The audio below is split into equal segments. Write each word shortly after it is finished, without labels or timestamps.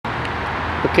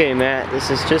Okay, Matt, this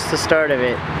is just the start of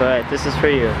it, but this is for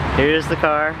you. Here's the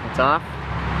car, it's off.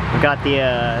 We've got the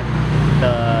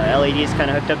LEDs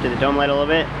kind of hooked up to the dome light a little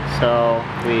bit, so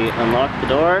we unlock the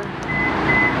door.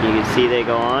 You can see they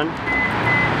go on.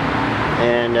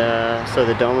 And so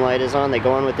the dome light is on, they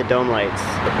go on with the dome lights.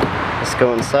 Let's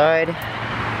go inside.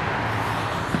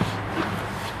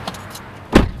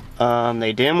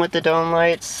 They dim with the dome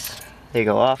lights, they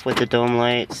go off with the dome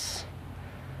lights.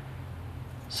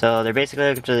 So they're basically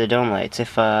hooked up to the dome lights.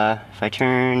 If I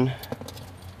turn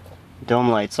dome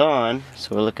lights on,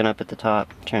 so we're looking up at the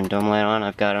top, turn dome light on,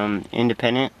 I've got them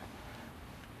independent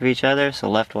of each other. So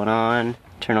left one on,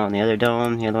 turn on the other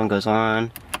dome, the other one goes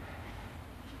on,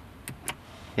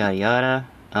 yada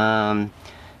yada.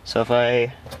 So if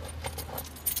I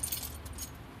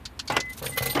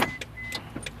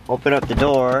open up the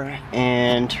door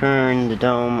and turn the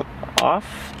dome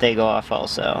off, they go off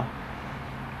also.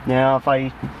 Now if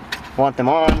I want them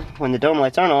on, when the dome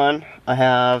lights aren't on, I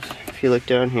have, if you look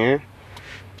down here,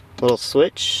 a little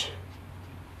switch.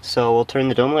 So we'll turn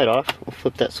the dome light off, we'll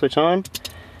flip that switch on,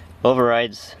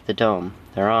 overrides the dome,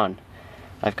 they're on.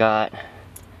 I've got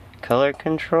color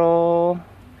control,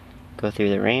 go through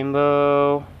the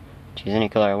rainbow, choose any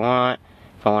color I want.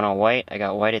 If I want all white, I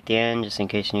got white at the end, just in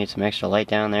case you need some extra light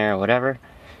down there or whatever.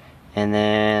 And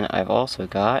then I've also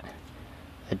got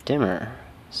a dimmer.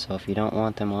 So if you don't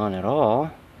want them on at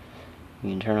all, you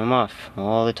can turn them off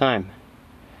all the time.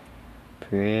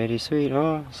 Pretty sweet,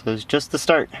 huh? So it's just the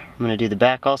start. I'm going to do the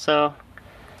back also,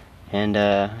 and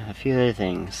a few other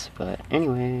things. But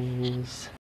anyways...